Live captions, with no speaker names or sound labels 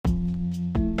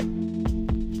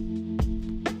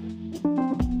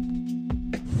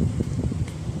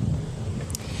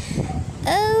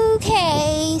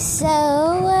Okay,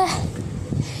 so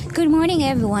good morning,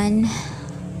 everyone.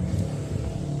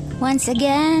 Once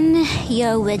again,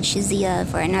 you're with Shazia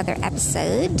for another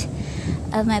episode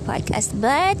of my podcast.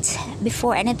 But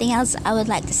before anything else, I would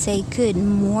like to say good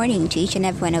morning to each and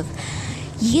every one of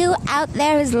you out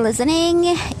there who's listening.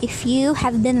 If you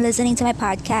have been listening to my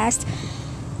podcast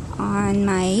on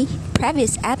my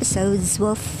previous episodes,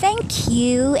 well, thank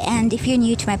you. And if you're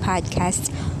new to my podcast,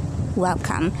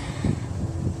 welcome.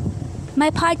 My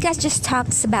podcast just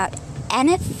talks about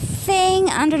anything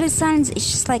under the sun. It's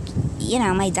just like,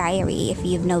 my diary, if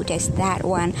you've noticed that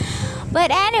one. But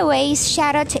anyways,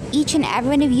 shout out to each and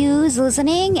every one of you who's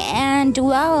listening. And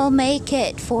well, I'll make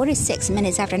it 46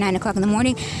 minutes after 9 o'clock in the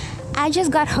morning. I just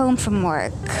got home from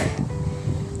work.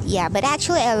 Yeah, but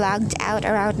actually I logged out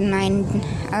around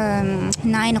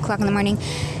 9 o'clock in the morning.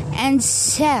 And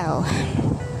so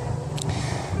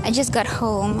I just got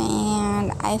home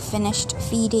and I finished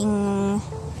feeding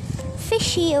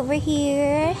Fishy over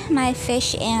here. My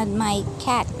fish and my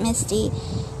cat Misty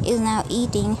is now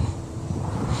eating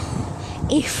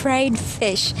a fried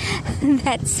fish.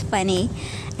 That's funny.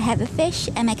 I have a fish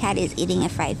and my cat is eating a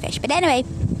fried fish. But anyway,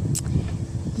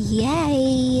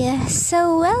 yay.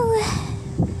 So, well,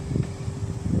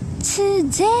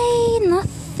 today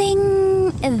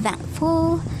nothing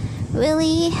eventful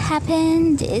really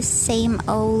happened. Is same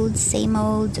old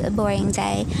boring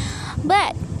day.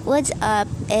 But what's up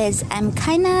is I'm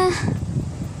kind of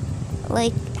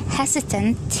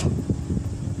hesitant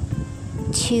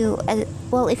to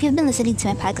well, if you've been listening to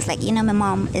my podcast, my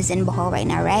mom is in Bohol right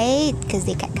now, right? Because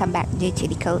they can't come back due to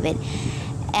the COVID.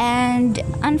 And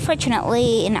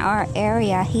unfortunately, in our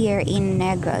area here in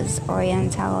Negros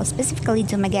Oriental, specifically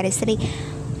Dumaguete City,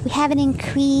 we have an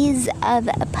increase of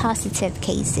positive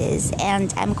cases,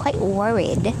 and I'm quite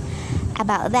worried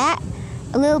about that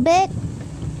a little bit.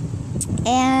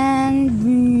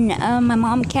 And my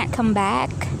mom can't come back.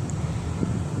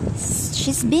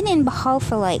 She's been in Bohol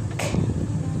for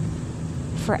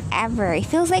forever. It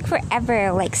feels like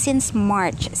forever, since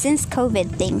March, since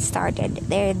COVID thing started.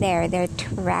 They're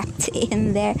trapped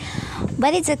in there.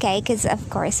 But it's okay, because of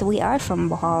course we are from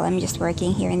Bohol. I'm just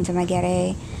working here in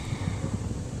Dumaguete.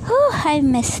 I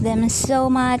miss them so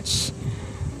much.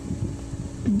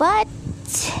 But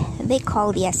they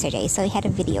called yesterday, so we had a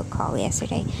video call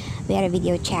yesterday. We had a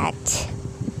video chat,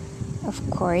 of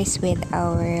course, with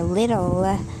our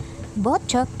little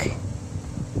Bochok,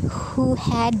 who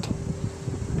had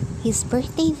his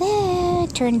birthday there,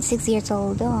 turned 6 years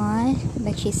old on.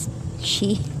 But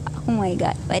she, oh my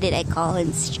god, why did I call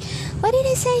him? Why did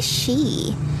I say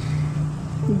she?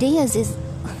 Diaz is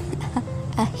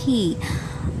a he.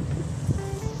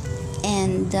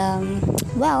 And,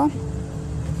 well,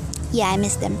 yeah, I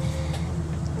miss them.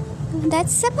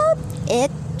 That's about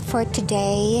it for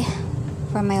today.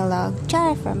 For my log.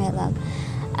 I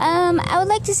would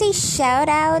like to say shout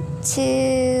out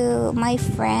to my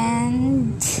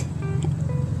friend.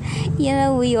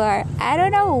 We are. I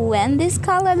don't know when this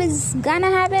collab is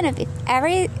gonna happen. If it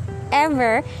ever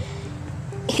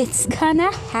it's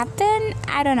gonna happen.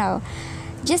 I don't know.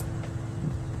 Just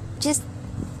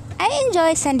I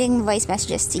enjoy sending voice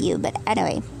messages to you, but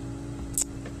anyway,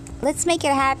 let's make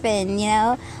it happen,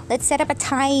 Let's set up a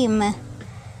time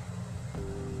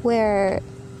where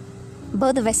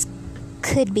both of us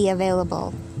could be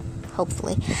available,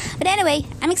 hopefully. But anyway,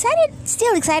 I'm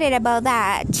still excited about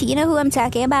that. You know who I'm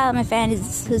talking about? My friend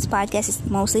whose podcast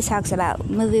mostly talks about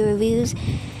movie reviews.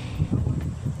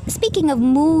 Speaking of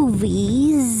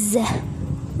movies,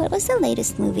 what was the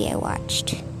latest movie I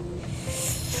watched?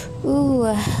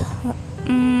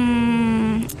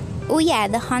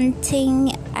 The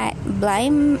Haunting at Bly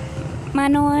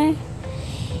Manor.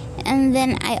 And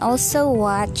then I also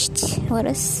watched, what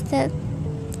is that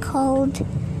called?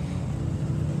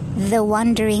 The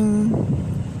Wandering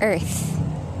Earth.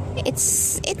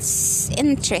 It's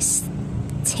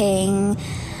interesting,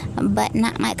 but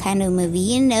not my kind of movie.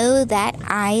 You know that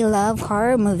I love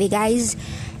horror movie, guys.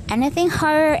 Anything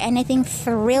horror, anything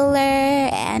thriller,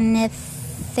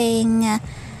 anything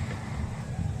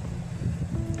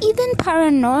even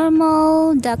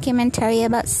paranormal, documentary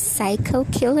about psycho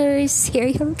killers,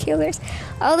 serial killers,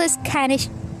 all this kind of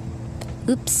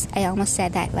oops, I almost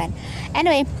said that one.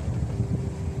 Anyway,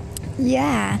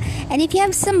 yeah. And if you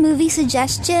have some movie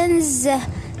suggestions,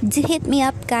 do hit me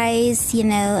up, guys,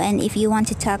 and if you want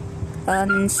to talk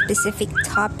on specific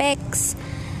topics,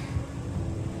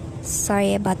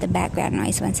 sorry about the background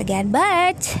noise once again,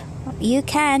 but you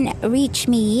can reach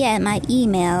me at my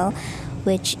email,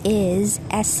 which is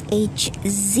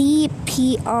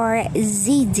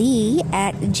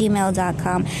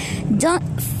shzprzd@gmail.com.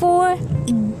 Don't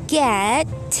forget forget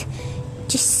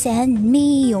to send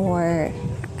me your,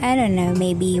 I don't know,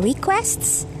 maybe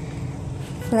requests,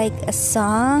 like a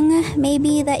song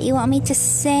maybe that you want me to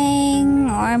sing,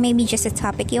 or maybe just a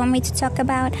topic you want me to talk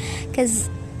about, because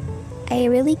I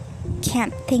really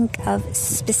can't think of a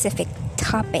specific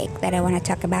topic that I want to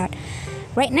talk about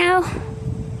right now.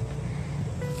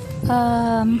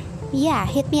 Yeah,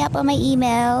 hit me up on my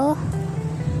email,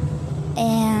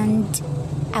 and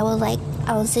I will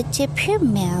also to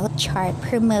promote,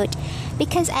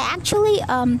 because I actually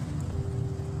I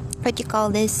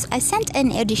sent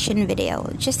an audition video,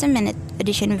 just a minute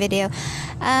audition video,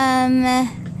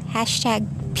 hashtag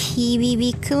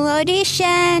PBB Cool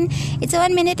Audition. It's a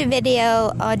 1 minute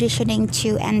video auditioning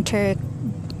to enter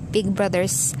Big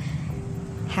Brother's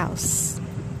house.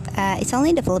 It's only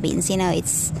in the Philippines,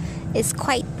 it's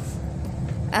quite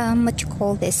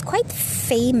quite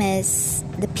famous,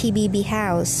 the PBB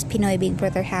house, Pinoy Big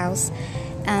Brother house.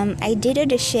 I did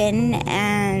audition,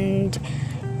 and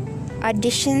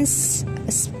auditions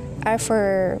are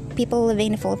for people living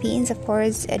in the Philippines. Of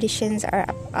course, auditions are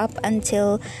up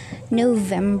until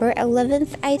November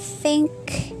 11th, I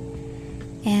think.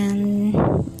 And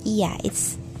yeah,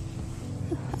 is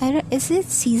it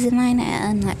season 9?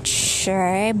 I'm not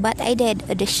sure, but I did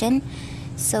audition.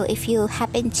 So if you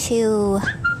happen to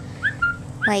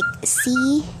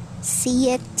see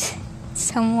it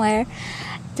somewhere,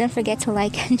 don't forget to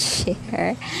like and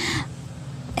share.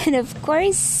 And of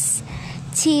course,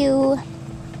 to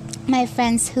my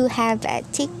friends who have a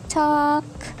TikTok,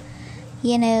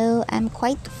 I'm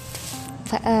quite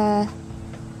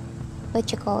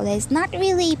not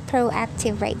really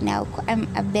proactive right now. I'm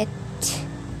a bit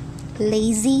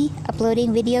lazy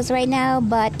uploading videos right now,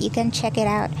 but you can check it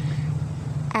out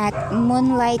at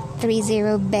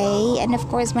Moonlight30Bay, and of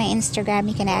course my Instagram,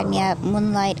 you can add me up,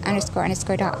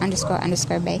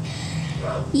 Moonlight_____Bay.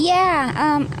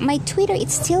 Yeah, my Twitter,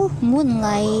 it's still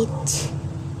Moonlight.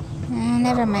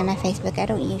 Never mind my Facebook. I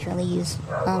don't usually use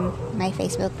my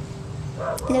Facebook.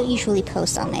 I don't usually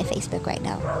post on my Facebook right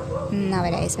now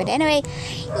nowadays. But anyway,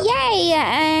 yay!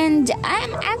 And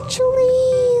I'm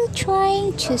actually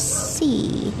trying to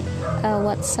see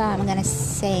what song I'm gonna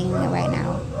sing right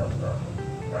now.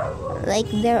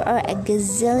 There are a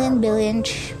gazillion, billion,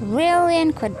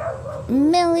 trillion,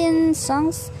 million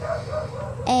songs,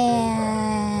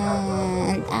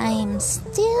 and I'm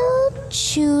still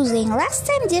choosing. Last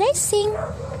time, did I sing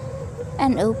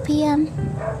an OPM?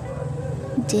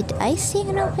 Did I sing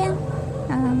an OPM?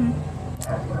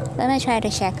 Let me try to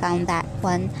check on that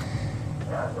one.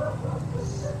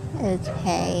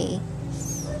 Okay,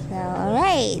 so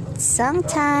alright, song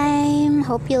time.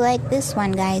 Hope you like this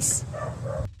one, guys.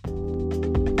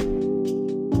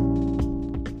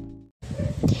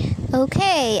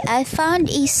 Okay, I found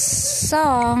a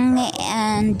song,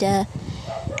 and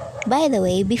by the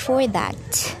way, before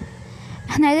that,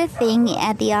 another thing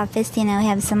at the office, we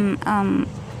have some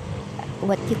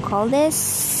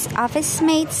office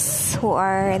mates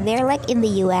they're in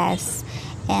the US,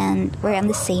 and we're on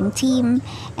the same team,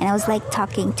 and I was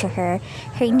talking to her.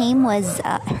 Her name is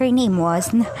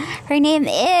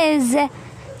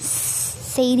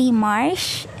Sadie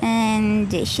Marsh,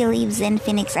 and she lives in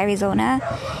Phoenix, Arizona,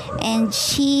 and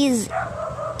she's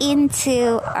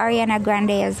into Ariana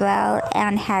Grande as well,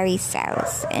 and Harry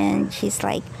Styles, and she's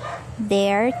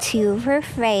they're two of her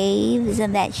faves,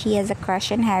 and that she has a crush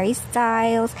on Harry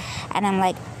Styles. And I'm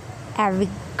every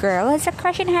girl has a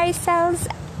crush on Harry Styles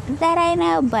that I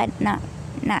know, but not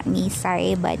me,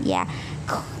 sorry. But yeah,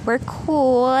 we're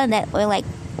cool, and that we're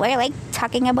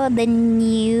talking about the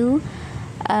new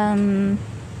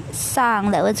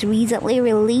song that was recently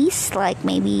released,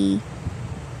 maybe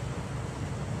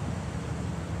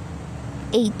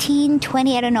 18,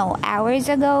 20, I don't know, hours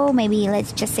ago, maybe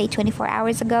let's just say 24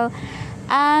 hours ago.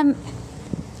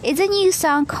 It's a new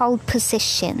song called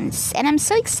Positions, and I'm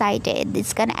so excited.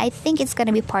 I think it's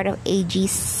gonna be part of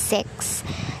AG6,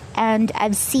 and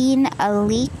I've seen a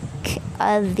leak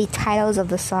of the titles of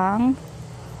the songs,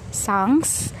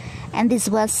 and this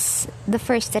was the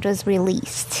first that was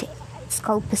released. It's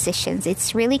called Positions.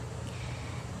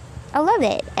 I love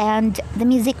it, and the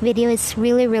music video is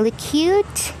really, really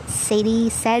cute. Sadie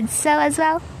said so as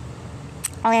well,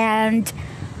 and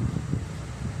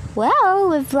well,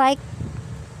 we've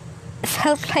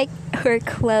felt we're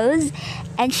close.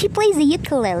 And she plays the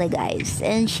ukulele, guys,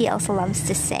 and she also loves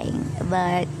to sing.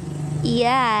 But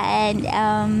yeah, and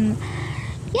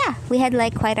yeah, we had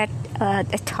quite a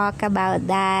talk about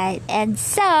that, and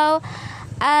so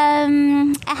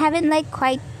I haven't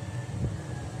quite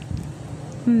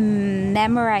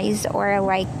memorized or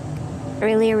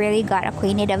really got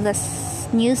acquainted of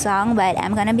new song, but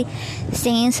I'm gonna be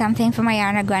singing something from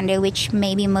Ariana Grande, which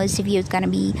maybe most of you is gonna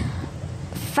be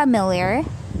familiar,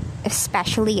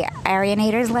 especially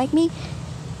Arianators like me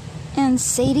and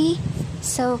Sadie.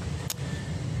 So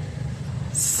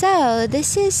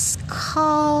this is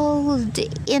called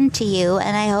Into You,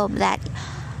 and I hope that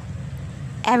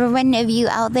every one of you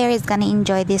out there is gonna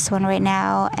enjoy this one right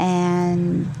now,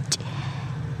 and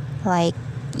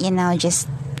just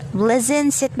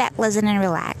listen, sit back, listen, and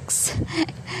relax.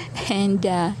 And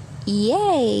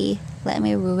yay! Let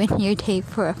me ruin your day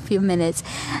for a few minutes.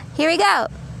 Here we go.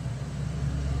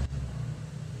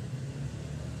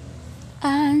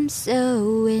 I'm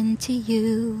so into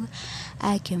you,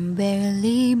 I can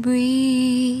barely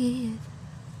breathe.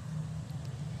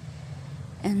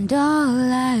 And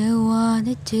all I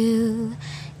wanna do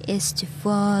is to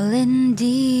fall in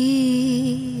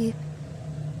deep.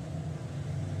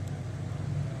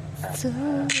 So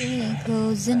we're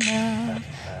close enough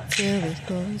till we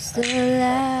close the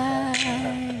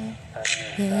light.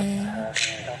 Yeah.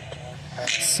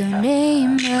 So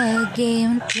name a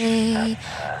game to play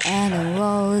and I'll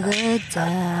roll the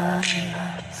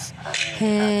dice.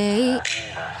 Hey,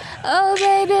 oh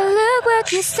baby, look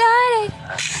what you started.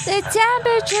 The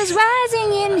temperature's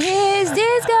rising in here. Is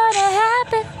this gonna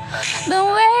happen? Been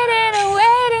waiting and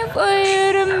waiting for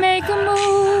you to make a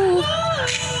move.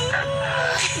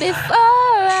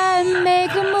 Before I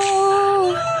make a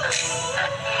move,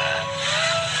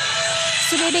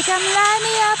 so baby, come light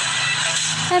me up,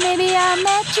 and maybe I'll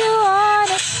met you on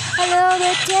it. A little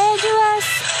bit dangerous,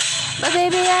 but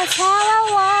baby, that's how I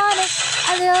want it.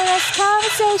 A little less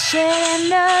conversation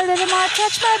and a little more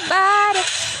touch my body.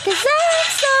 'Cause I'm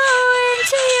so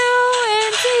into you,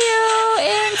 into you,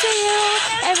 into you.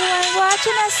 Everyone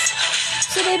watching us,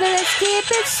 so baby, let's keep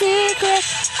it secret.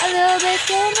 A little bit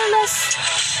dangerous,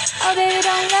 oh baby,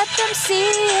 don't let them see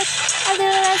it. A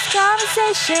little less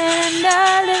conversation and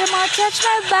a little more touch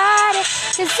my body.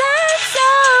 'Cause I'm so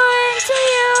into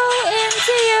you,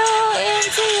 into you,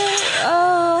 into you.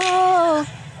 Oh,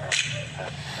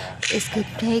 this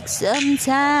could take some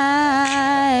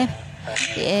time.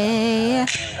 Yeah,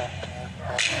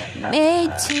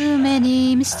 made too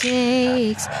many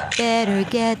mistakes. Better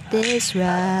get this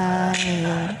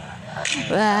right.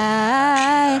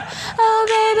 Right. Oh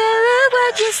baby, look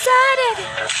what you started.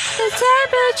 The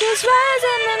temperature's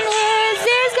rising and here. Is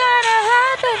this gonna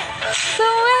happen?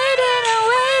 Been waiting and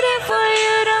waiting for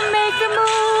you to make a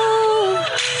move.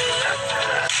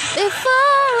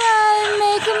 Before I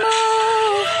make a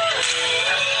move.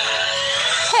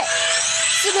 Hey,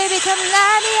 so baby, come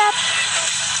light me up,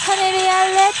 and maybe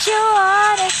I'll let you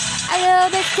on it. A little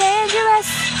bit dangerous,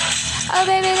 oh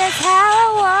baby, that's how I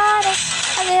want it.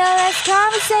 A little less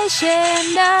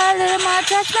conversation, a little more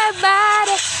touch my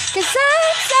body. 'Cause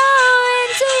I'm so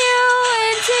into you,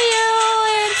 into you,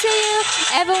 into you.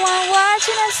 Everyone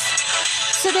watching us,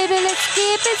 so baby, let's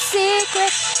keep it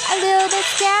secret. A little bit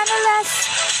scandalous,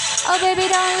 oh baby,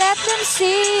 don't let them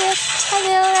see it. A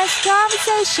little less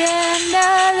conversation,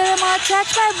 a little more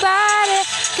touch my body.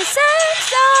 'Cause I'm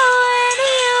so into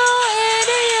you,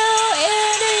 into you,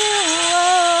 into you.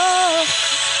 Oh.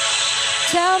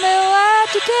 Tell me what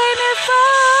you came here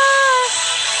for,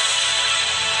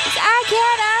 'cause I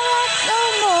cannot walk no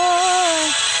more.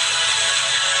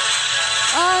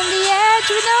 On the edge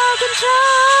with no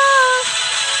control,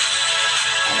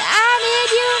 and I need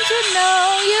you to know,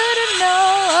 you to know.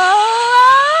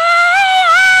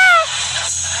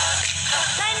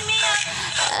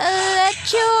 I'll let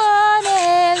you on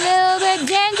it, a little bit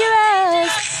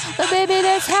dangerous, but baby,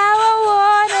 that's how I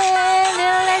want it. A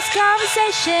little less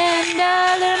conversation,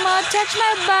 a little more touch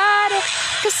my body.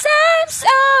 'Cause I'm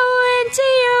so into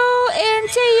you,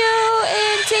 into you,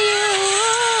 into you.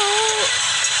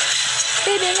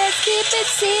 Baby, let's keep it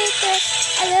secret,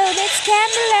 a little bit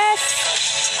scandalous.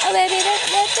 Oh baby, don't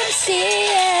let them see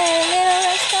it. A little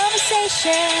less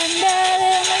conversation, a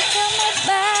little more touch my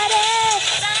body.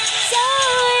 So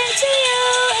into you,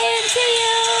 into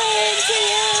you, into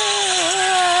you.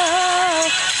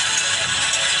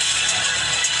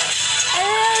 A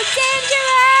little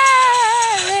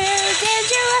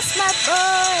dangerous, my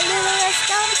boy. A little less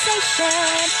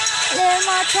conversation, a little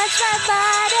more touch my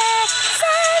body.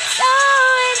 So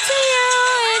into you,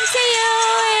 into you,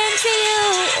 into you.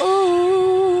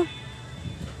 Ooh.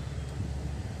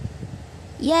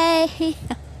 Yay.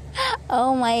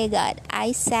 Oh my god,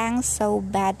 I sang so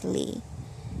badly.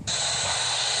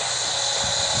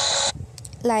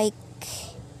 Like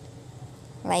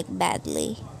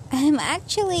badly. I'm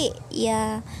actually,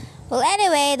 yeah. Well,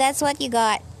 anyway, that's what you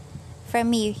got from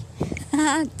me.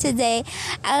 Today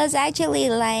I was actually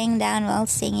lying down while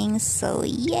singing, so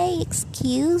yay,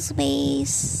 excuse me.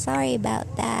 Sorry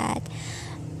about that.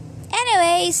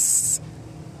 Anyways,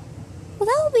 well,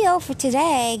 that will be all for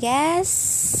today, I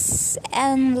guess.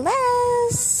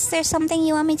 Unless there's something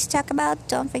you want me to talk about,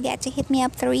 don't forget to hit me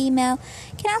up through email.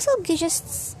 You can also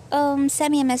just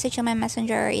send me a message on my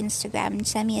Messenger or Instagram.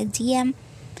 Send me a DM.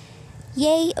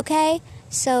 Yay, okay?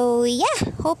 So,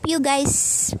 yeah, hope you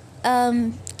guys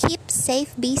keep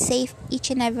safe, be safe, each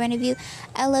and every one of you.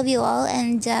 I love you all,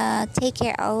 and take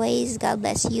care always. God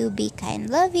bless you. Be kind.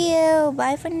 Love you.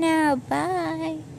 Bye for now. Bye.